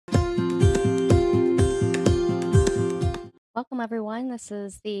Welcome, everyone. This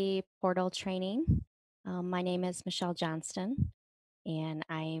is the portal training. My name is Michelle Johnston, and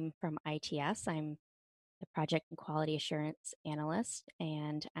I'm from ITS. I'm the Project and Quality Assurance Analyst,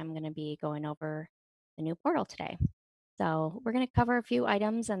 and I'm going to be going over the new portal today. So, we're going to cover a few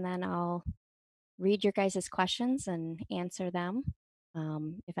items, and then I'll read your guys' questions and answer them.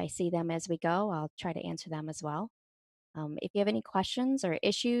 If I see them as we go, I'll try to answer them as well. If you have any questions or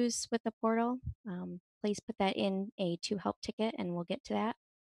issues with the portal, please put that in a to help ticket and we'll get to that.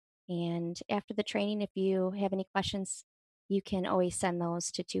 And after the training, if you have any questions, you can always send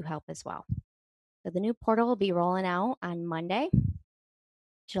those to help as well. So the new portal will be rolling out on Monday,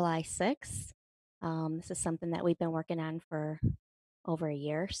 July 6th. This is something that we've been working on for over a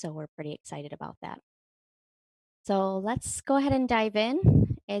year, so we're pretty excited about that. So let's go ahead and dive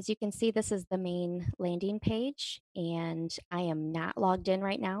in. As you can see, this is the main landing page, and I am not logged in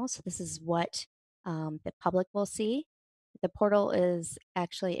right now. So this is what the public will see. The portal is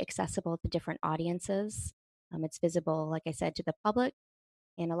actually accessible to different audiences. It's visible, like I said, to the public,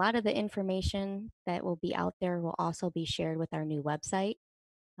 and a lot of the information that will be out there will also be shared with our new website.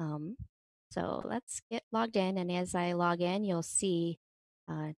 Um, so let's get logged in. And as I log in, you'll see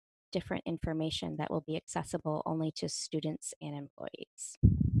uh, different information that will be accessible only to students and employees.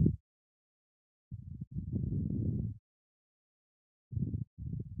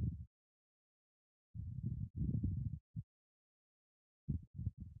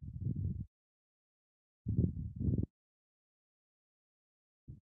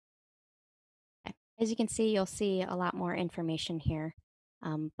 Okay. As you can see, you'll see a lot more information here.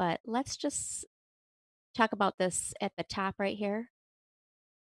 But let's just talk about this at the top right here.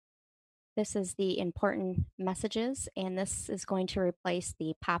 This is the important messages, and this is going to replace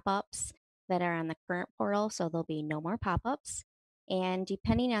the pop-ups that are on the current portal, so there'll be no more pop-ups. And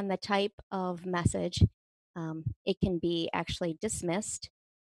depending on the type of message, it can be actually dismissed,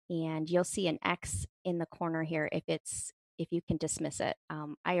 and you'll see an X in the corner here if you can dismiss it.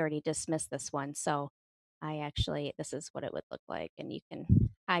 I already dismissed this one, so this is what it would look like, and you can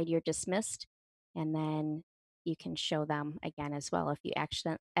hide your dismissed, and then you can show them again as well if you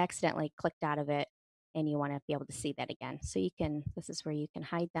accidentally clicked out of it and you want to be able to see that again. So this is where you can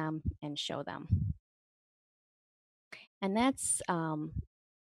hide them and show them. And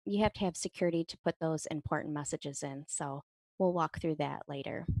you have to have security to put those important messages in. So we'll walk through that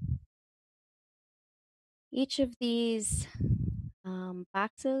later. Each of these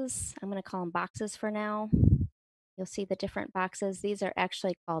boxes, I'm going to call them boxes for now. You'll see the different boxes. These are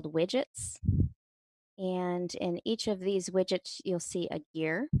actually called widgets. And in each of these widgets, you'll see a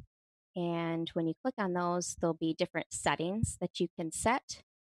gear. And when you click on those, there'll be different settings that you can set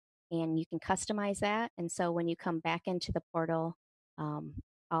and you can customize that. And so when you come back into the portal, um,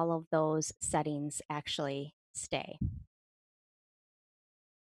 all of those settings actually stay.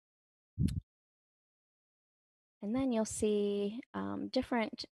 And then you'll see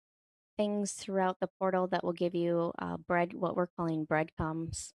different things throughout the portal that will give you what we're calling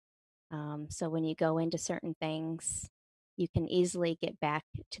breadcrumbs. So when you go into certain things, you can easily get back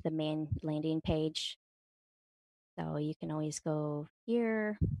to the main landing page. So you can always go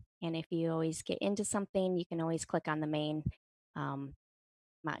here. And if you always get into something, you can always click on the main um,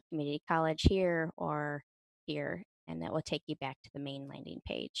 Mott Community College here or here, and that will take you back to the main landing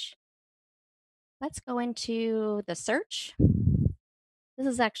page. Let's go into the search. This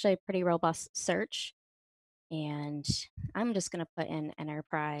is actually a pretty robust search, and I'm just going to put in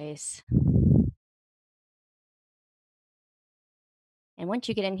enterprise. And once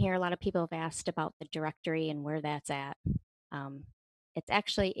you get in here, a lot of people have asked about the directory and where that's at. Um, it's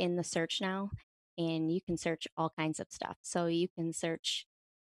actually in the search now, and you can search all kinds of stuff. So you can search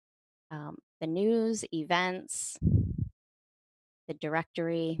the news, events, the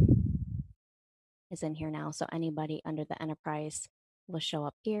directory is in here now. So anybody under the enterprise will show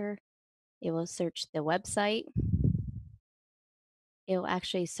up here. It will search the website. It will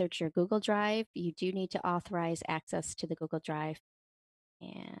actually search your Google Drive. You do need to authorize access to the Google Drive.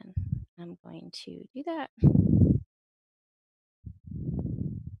 And I'm going to do that.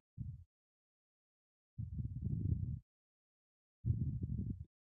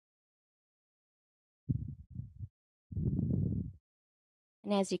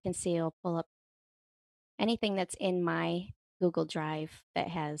 And as you can see, it'll pull up anything that's in my Google Drive that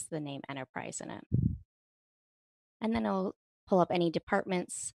has the name Enterprise in it. And then it'll pull up any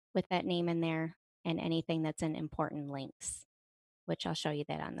departments with that name in there and anything that's in important links, which I'll show you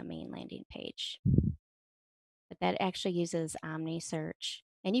that on the main landing page. But that actually uses OmniSearch.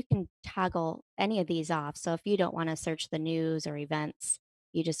 And you can toggle any of these off. So if you don't want to search the news or events,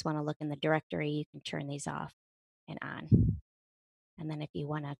 you just want to look in the directory, you can turn these off and on. And then if you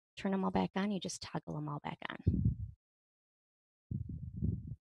want to turn them all back on, you just toggle them all back on.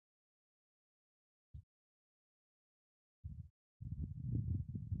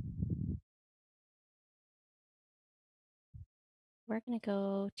 We're going to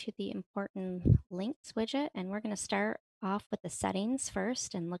go to the important links widget, and we're going to start off with the settings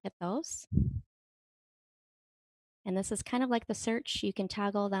first and look at those. And this is kind of like the search. You can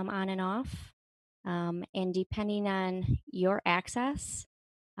toggle them on and off. And depending on your access,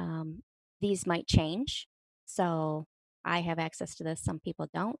 these might change. So I have access to this, some people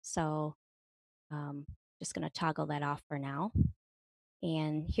don't. So just going to toggle that off for now.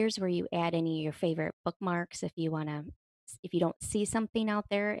 And here's where you add any of your favorite bookmarks. If you don't see something out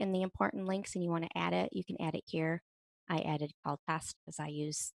there in the important links and you want to add it, you can add it here. I added call test because I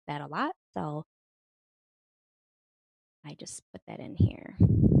use that a lot. So I just put that in here.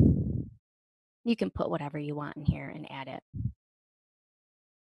 You can put whatever you want in here and add it.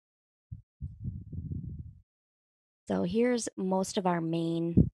 So here's most of our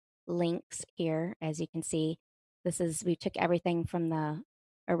main links here. As you can see, we took everything from the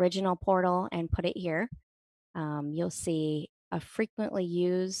original portal and put it here. You'll see a frequently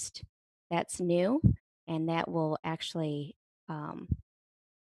used that's new, and that will actually,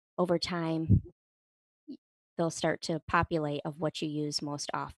 over time, they'll start to populate of what you use most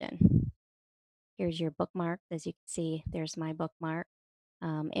often. Here's your bookmark. As you can see, there's my bookmark.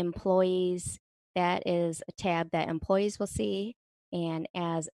 Employees, that is a tab that employees will see. And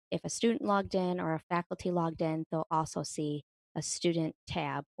as if a student logged in or a faculty logged in, they'll also see a student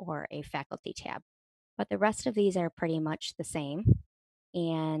tab or a faculty tab. But the rest of these are pretty much the same.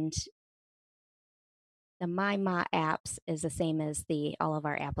 And the My apps is the same as the all of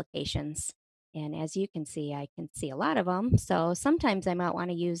our applications. And as you can see, I can see a lot of them. So sometimes I might want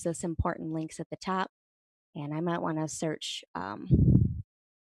to use this important links at the top, and I might want to search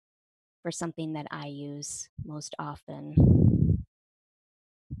for something that I use most often.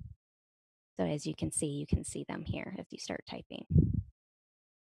 So as you can see them here as you start typing.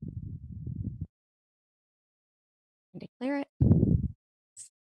 And to clear it,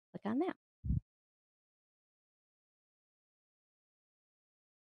 click on that.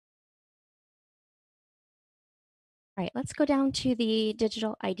 All right, let's go down to the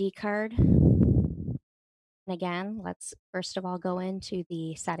digital ID card. And again, let's first of all go into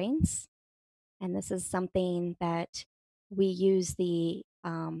the settings. And this is something that we use the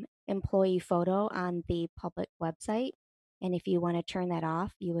employee photo on the public website. And if you want to turn that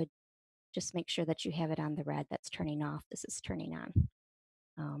off, you would just make sure that you have it on the red that's turning off. This is turning on.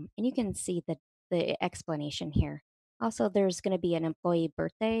 And you can see the explanation here. Also, there's going to be an employee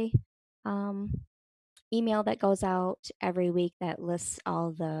birthday um, email that goes out every week that lists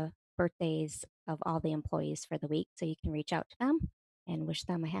all the birthdays of all the employees for the week. So you can reach out to them and wish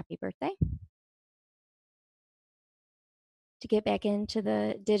them a happy birthday. To get back into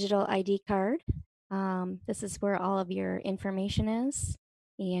the digital ID card, this is where all of your information is.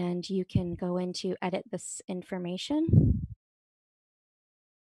 And you can go into edit this information.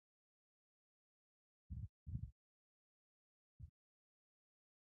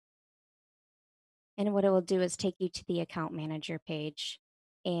 And what it will do is take you to the account manager page.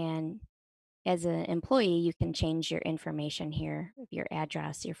 And as an employee, you can change your information here, your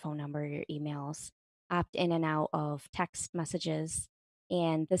address, your phone number, your emails, opt in and out of text messages.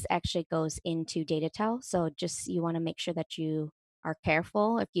 And this actually goes into DataTel. So just you want to make sure that you are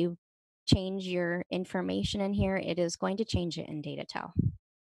careful. If you change your information in here, it is going to change it in DataTel.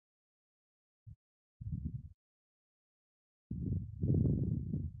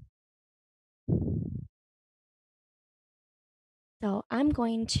 So I'm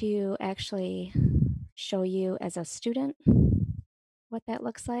going to actually show you as a student what that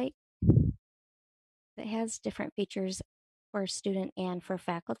looks like. It has different features for student and for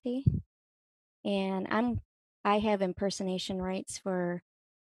faculty. And I have impersonation rights for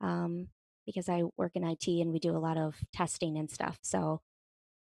because I work in IT and we do a lot of testing and stuff. So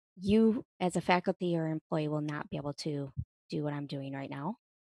you as a faculty or employee will not be able to do what I'm doing right now.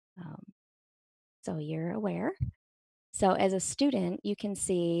 Um, so you're aware. So as a student, you can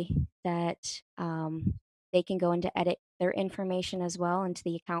see that they can go into edit their information as well into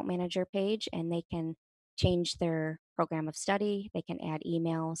the account manager page, and they can change their program of study. They can add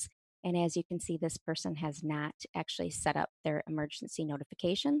emails. And as you can see, this person has not actually set up their emergency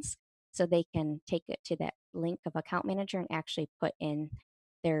notifications. So they can take it to that link of account manager and actually put in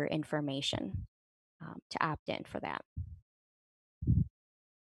their information to opt in for that.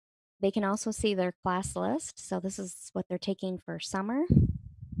 They can also see their class list. So this is what they're taking for summer.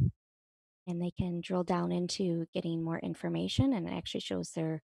 and they can drill down into getting more information, and it actually shows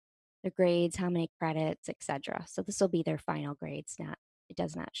their grades, how many credits, etc. So this will be their final grades, not it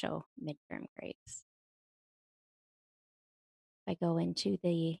does not show midterm grades. If I go into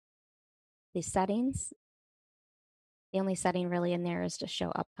the settings, the only setting really in there is to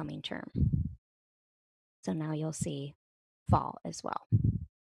show upcoming term. So now you'll see fall as well.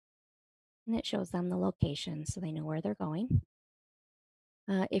 And it shows them the location so they know where they're going.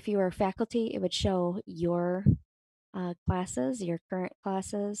 If you are faculty, it would show your classes, your current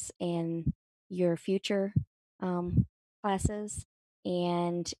classes, and your future classes.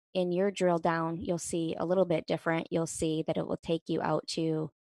 And in your drill down, you'll see a little bit different. You'll see that it will take you out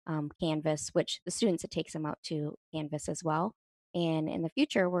to Canvas, which the students, it takes them out to Canvas as well. And in the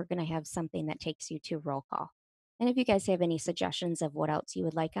future, we're going to have something that takes you to roll call. And if you guys have any suggestions of what else you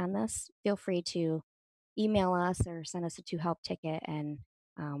would like on this, feel free to email us or send us a to help ticket, and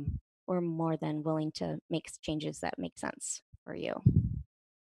um, we're more than willing to make changes that make sense for you.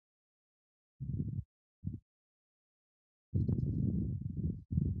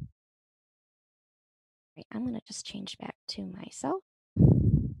 Right, I'm going to just change back to myself.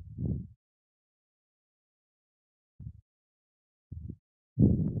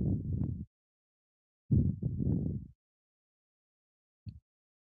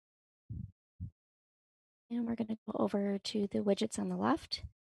 And we're going to go over to the widgets on the left,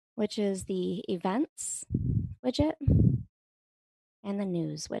 which is the events widget and the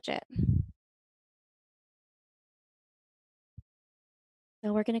news widget.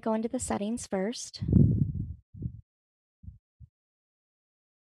 So we're going to go into the settings first.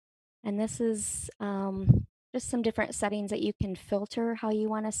 And this is just some different settings that you can filter how you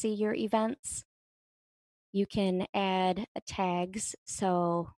want to see your events. You can add tags.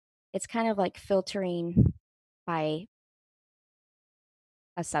 So it's kind of like filtering by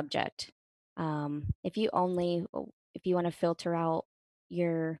a subject. If you only, if you want to filter out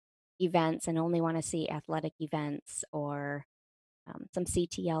your events and only want to see athletic events or some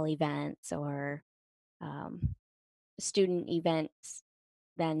CTL events or um, student events,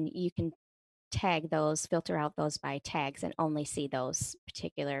 then you can tag those, filter out those by tags, and only see those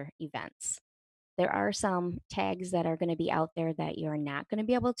particular events. There are some tags that are going to be out there that you're not going to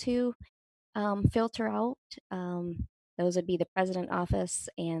be able to filter out. Those would be the president office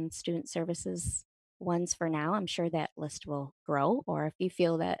and student services ones for now. I'm sure that list will grow, or if you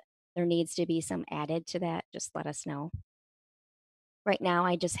feel that there needs to be some added to that, just let us know. Right now,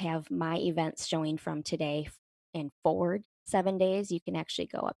 I just have my events showing from today and forward 7 days. You can actually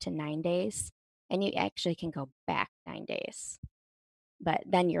go up to 9 days, and you actually can go back 9 days. But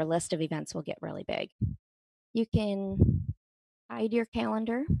then your list of events will get really big. You can hide your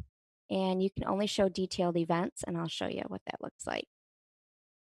calendar, and you can only show detailed events, and I'll show you what that looks like.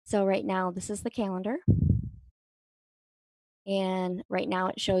 So right now, this is the calendar. And right now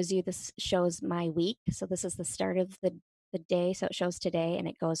it shows you, this shows my week. So this is the start of the day. So it shows today and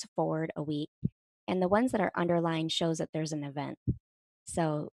it goes forward a week. And the ones that are underlined shows that there's an event.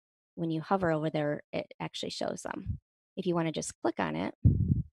 So when you hover over there, it actually shows them. If you want to just click on it,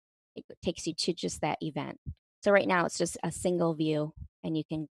 it takes you to just that event. So right now it's just a single view, and you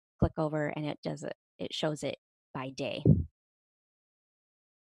can click over and it does it. It shows it by day.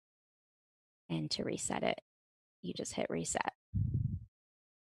 And to reset it, you just hit reset.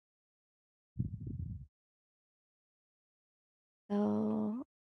 So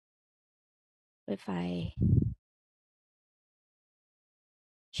if I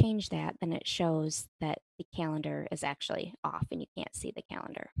change that, then it shows that the calendar is actually off and you can't see the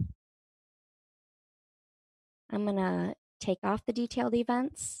calendar. I'm going to take off the detailed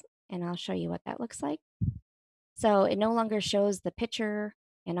events and I'll show you what that looks like. So it no longer shows the picture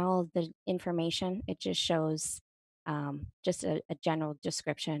and all of the information. It just shows just a general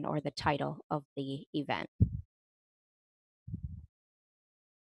description or the title of the event.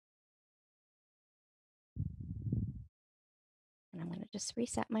 And I'm going to just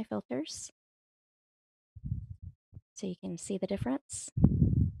reset my filters so you can see the difference.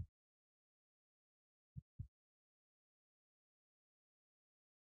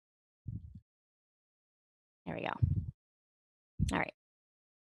 There we go. All right.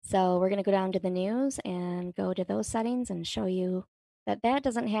 So we're going to go down to the news and go to those settings and show you that that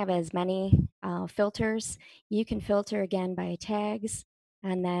doesn't have as many filters. You can filter again by tags,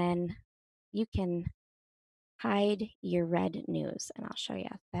 and then you can hide your red news. And I'll show you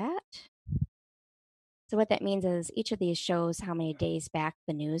that. So what that means is each of these shows how many days back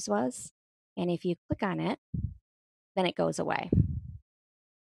the news was. And if you click on it, then it goes away.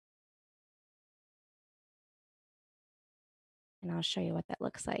 And I'll show you what that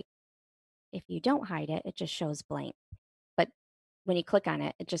looks like. if you don't hide it, it just shows blank. But when you click on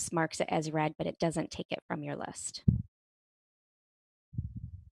it, it just marks it as read, but it doesn't take it from your list.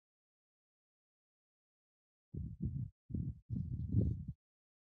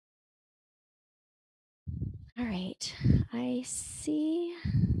 All right, I see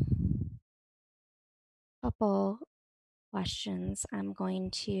a couple questions I'm going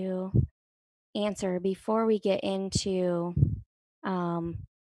to answer before we get into um,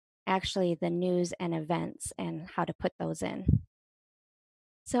 actually the news and events and how to put those in.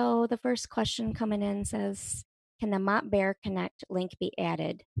 So the first question coming in says, can the Mont Bear Connect link be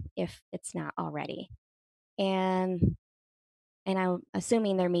added if it's not already? And I'm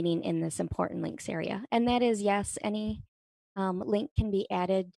assuming they're meaning in this important links area. And that is yes, any link can be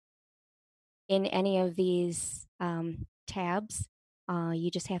added in any of these tabs.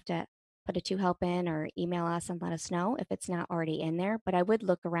 You just have to put a to help in or email us and let us know if it's not already in there. But I would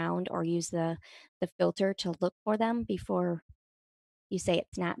look around or use the filter to look for them before you say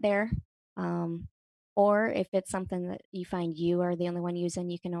it's not there. Um, or if it's something that you find you are the only one using,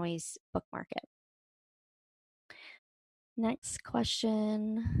 you can always bookmark it. Next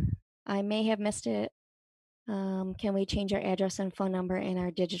question. I may have missed it. Can we change our address and phone number in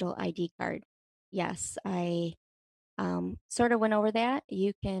our digital ID card? Yes, I sort of went over that.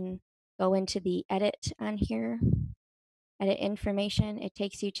 You can go into the edit on here, edit information. It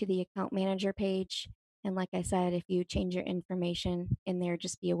takes you to the account manager page. And like I said, if you change your information in there,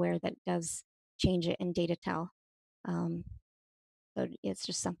 just be aware that it does change it in DataTel. Um, so it's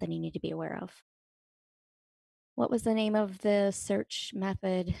just something you need to be aware of. What was the name of the search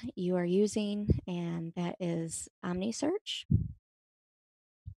method you are using? And that is OmniSearch.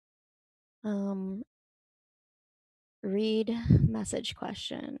 Um, read message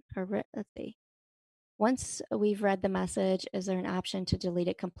question, or let's see. Once we've read the message, is there an option to delete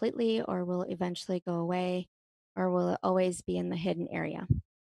it completely, or will it eventually go away, or will it always be in the hidden area?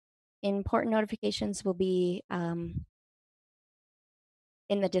 Important notifications will be in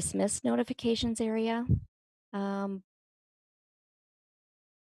the dismissed notifications area. Um,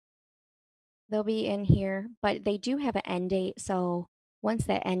 they'll be in here, but they do have an end date. So once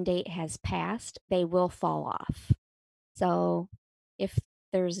that end date has passed, they will fall off. So if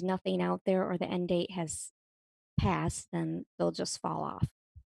there's nothing out there or the end date has passed, then they'll just fall off.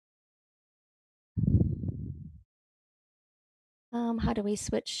 How do we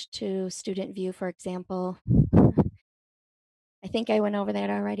switch to student view, for example? I think I went over that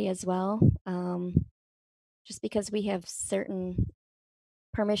already as well. Just because we have certain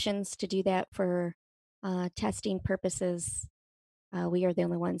permissions to do that for testing purposes, we are the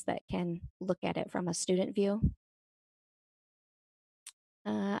only ones that can look at it from a student view.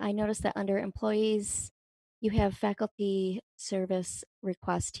 I noticed that under employees, you have faculty service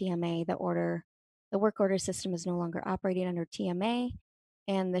request TMA. The work order system is no longer operating under TMA,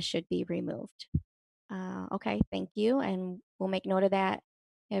 and this should be removed. Okay, thank you. And we'll make note of that.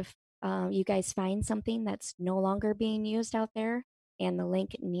 If you guys find something that's no longer being used out there and the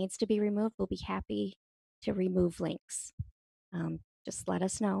link needs to be removed, we'll be happy to remove links. Just let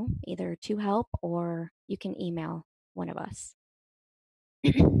us know, either to help or you can email one of us.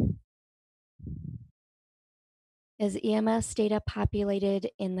 Is EMS data populated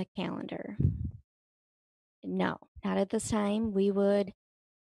in the calendar? No, not at this time. We would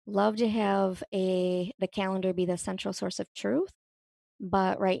love to have the calendar be the central source of truth,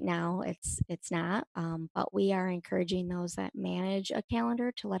 but right now it's not. But we are encouraging those that manage a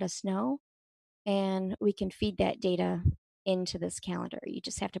calendar to let us know, and we can feed that data into this calendar. You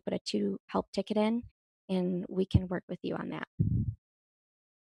just have to put a to help ticket in, and we can work with you on that.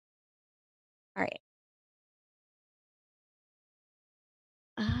 All right.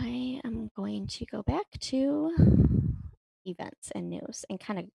 I am going to go back to events and news and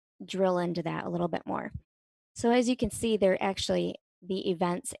kind of drill into that a little bit more. So as you can see, they're actually the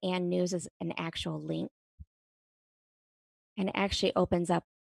events and news is an actual link, and it actually opens up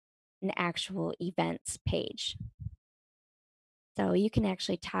an actual events page. So you can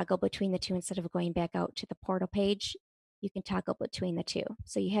actually toggle between the two instead of going back out to the portal page. You can toggle between the two.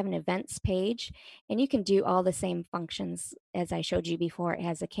 So you have an events page, and you can do all the same functions as I showed you before. It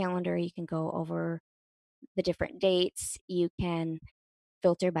has a calendar. You can go over the different dates. You can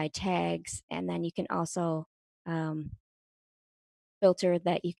filter by tags, and then you can also filter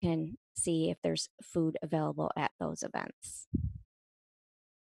that you can see if there's food available at those events.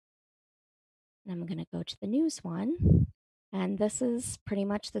 And I'm going to go to the news one. And this is pretty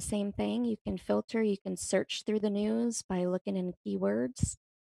much the same thing. You can filter, you can search through the news by looking in keywords.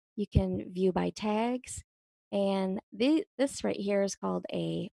 You can view by tags. And this right here is called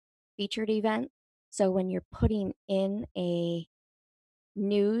a featured event. So when you're putting in a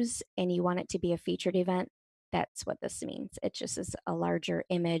news and you want it to be a featured event, that's what this means. It just is a larger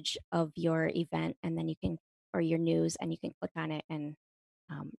image of your event, and then you can, or your news, and you can click on it and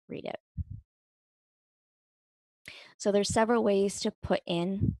read it. So there's several ways to put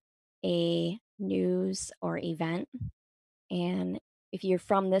in a news or event. And if you're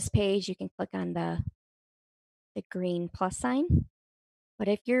from this page, you can click on the green plus sign. But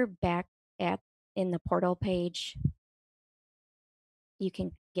if you're back at in the portal page, you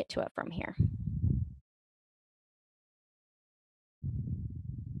can get to it from here.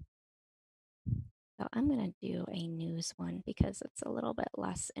 So I'm going to do a news one because it's a little bit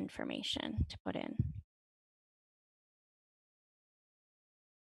less information to put in.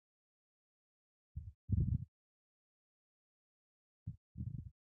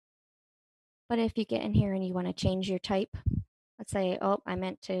 But if you get in here and you want to change your type, let's say, oh, I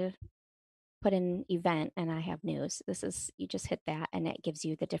meant to put in event and I have news. This is, you just hit that and it gives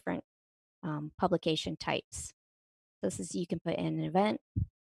you the different publication types. This is, you can put in an event,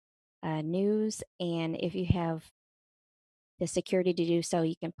 news, and if you have the security to do so,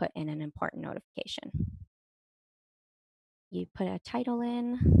 you can put in an important notification. You put a title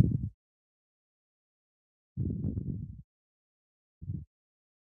in.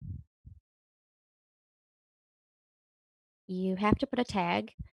 You have to put a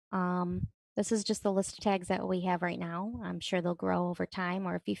tag. This is just the list of tags that we have right now. I'm sure they'll grow over time,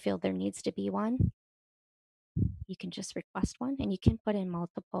 or if you feel there needs to be one, you can just request one, and you can put in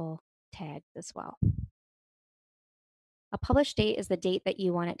multiple tags as well. A published date is the date that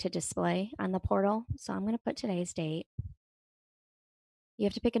you want it to display on the portal. So I'm going to put today's date. You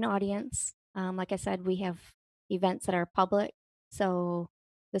have to pick an audience. Like I said, we have events that are public. So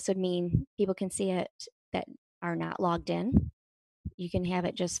this would mean people can see it that are not logged in. You can have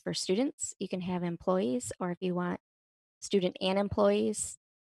it just for students. You can have employees, or if you want student and employees,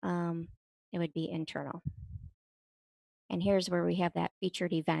 it would be internal. And here's where we have that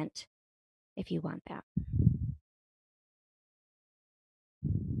featured event if you want that.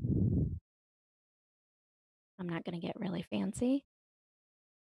 I'm not going to get really fancy.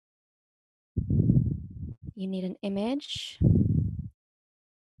 You need an image.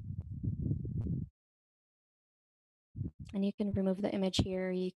 And you can remove the image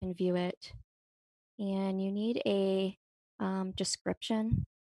here. You can view it. And you need a description,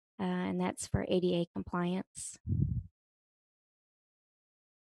 and that's for ADA compliance.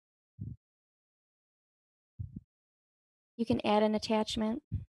 You can add an attachment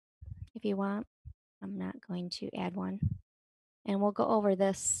if you want. I'm not going to add one. And we'll go over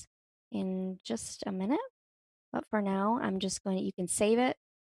this in just a minute. But for now, I'm just going to, you can save it.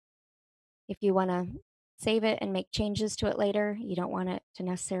 If you want to save it and make changes to it later, you don't want it to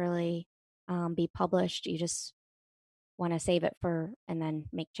necessarily be published. You just want to save it for, and then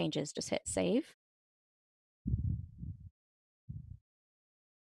make changes, just hit save.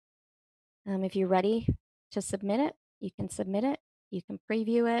 If you're ready to submit it, you can submit it. You can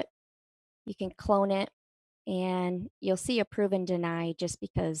preview it. You can clone it, and you'll see approve and deny just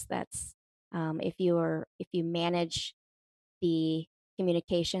because that's if you manage the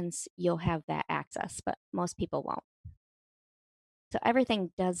communications, you'll have that access, but most people won't. So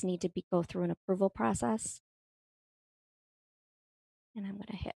everything does need to go through an approval process. And I'm going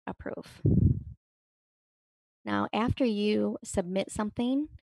to hit approve. Now, after you submit something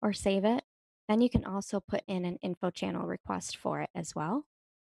or save it, then you can also put in an info channel request for it as well.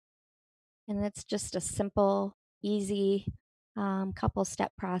 And it's just a simple, easy couple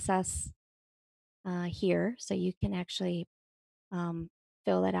step process here. So you can actually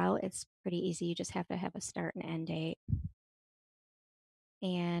fill that out. It's pretty easy. You just have to have a start and end date.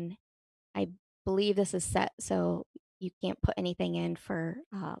 And I believe this is set so you can't put anything in for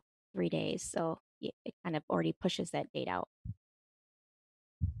 3 days. So it kind of already pushes that date out.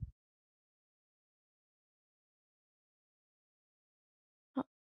 Oh,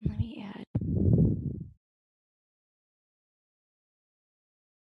 let me add.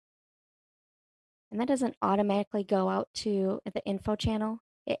 And that doesn't automatically go out to the info channel.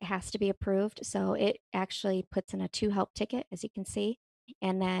 It has to be approved. So it actually puts in a 2-help ticket, as you can see.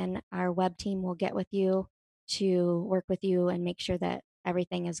 And then our web team will get with you to work with you and make sure that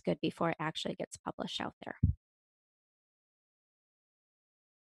everything is good before it actually gets published out there.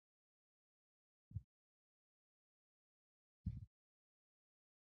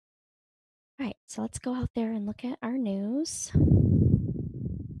 All right, so let's go out there and look at our news.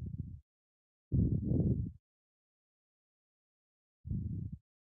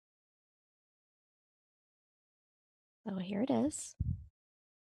 So here it is.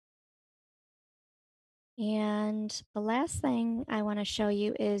 And the last thing I want to show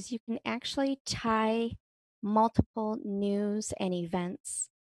you is you can actually tie multiple news and events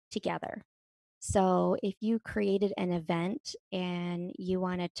together. So if you created an event and you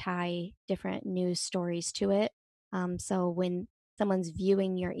want to tie different news stories to it, so when someone's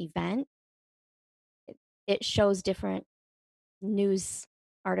viewing your event, it shows different news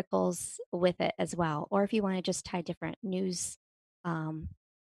articles with it as well. Or if you want to just tie different news um,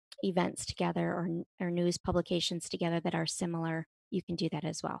 events together or news publications together that are similar, you can do that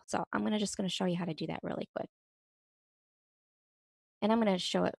as well. So I'm going to show you how to do that really quick. And I'm going to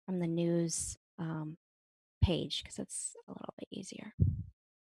show it from the news page because it's a little bit easier.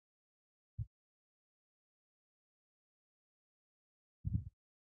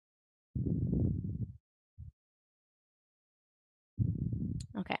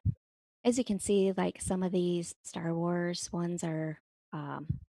 Okay. As you can see, like some of these Star Wars ones are um,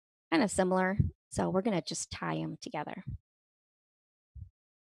 kind of similar. So we're going to just tie them together.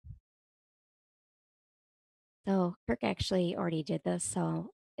 So Kirk actually already did this.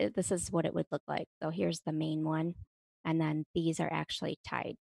 So this is what it would look like. So here's the main one. And then these are actually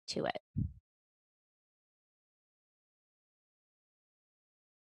tied to it.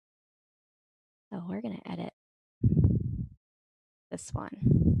 So we're going to edit this one.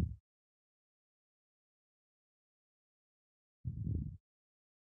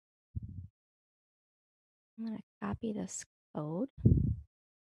 I'm going to copy this code.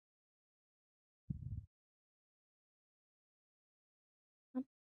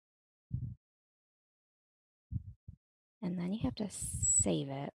 And then you have to save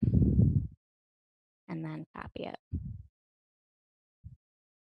it and then copy it.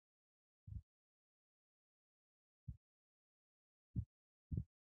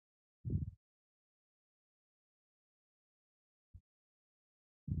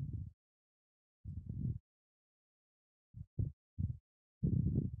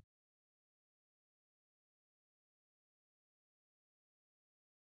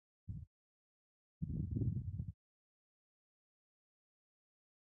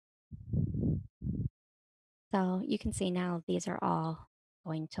 So you can see now these are all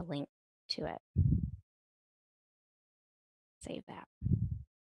going to link to it. Save that.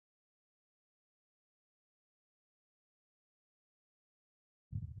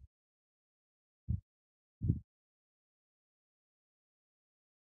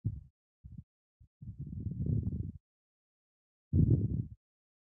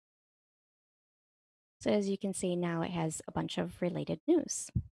 So as you can see now it has a bunch of related news.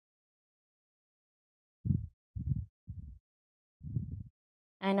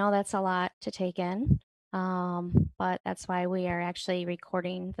 I know that's a lot to take in, but that's why we are actually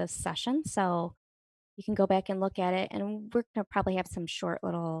recording this session. So you can go back and look at it, and we're going to probably have some short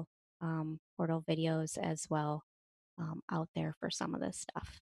little portal videos as well out there for some of this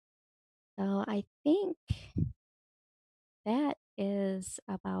stuff. So I think that is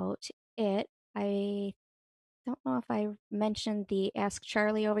about it. I don't know if I mentioned the Ask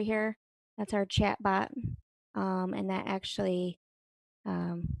Charlie over here. That's our chat bot. And that actually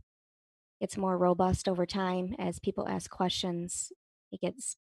um, gets more robust over time as people ask questions. It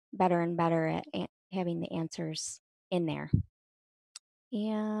gets better and better at having the answers in there.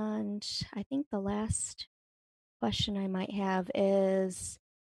 And I think the last question I might have is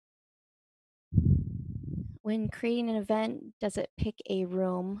when creating an event, does it pick a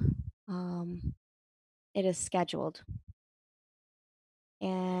room? It is scheduled.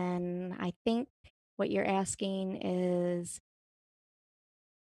 And I think what you're asking is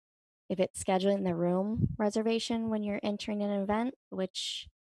if it's scheduling the room reservation when you're entering an event, which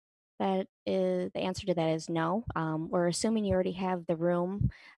that is the answer to that is no. We're assuming you already have the room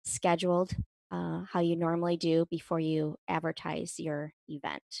scheduled how you normally do before you advertise your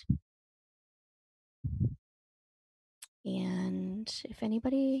event. And if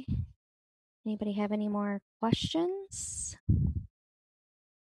anybody have any more questions?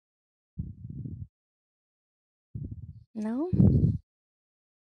 No?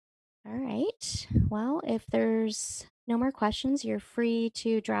 All right. Well, if there's no more questions, you're free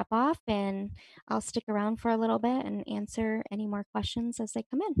to drop off and I'll stick around for a little bit and answer any more questions as they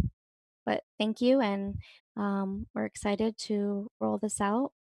come in. But thank you, and we're excited to roll this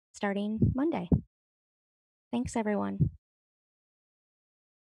out starting Monday. Thanks, everyone.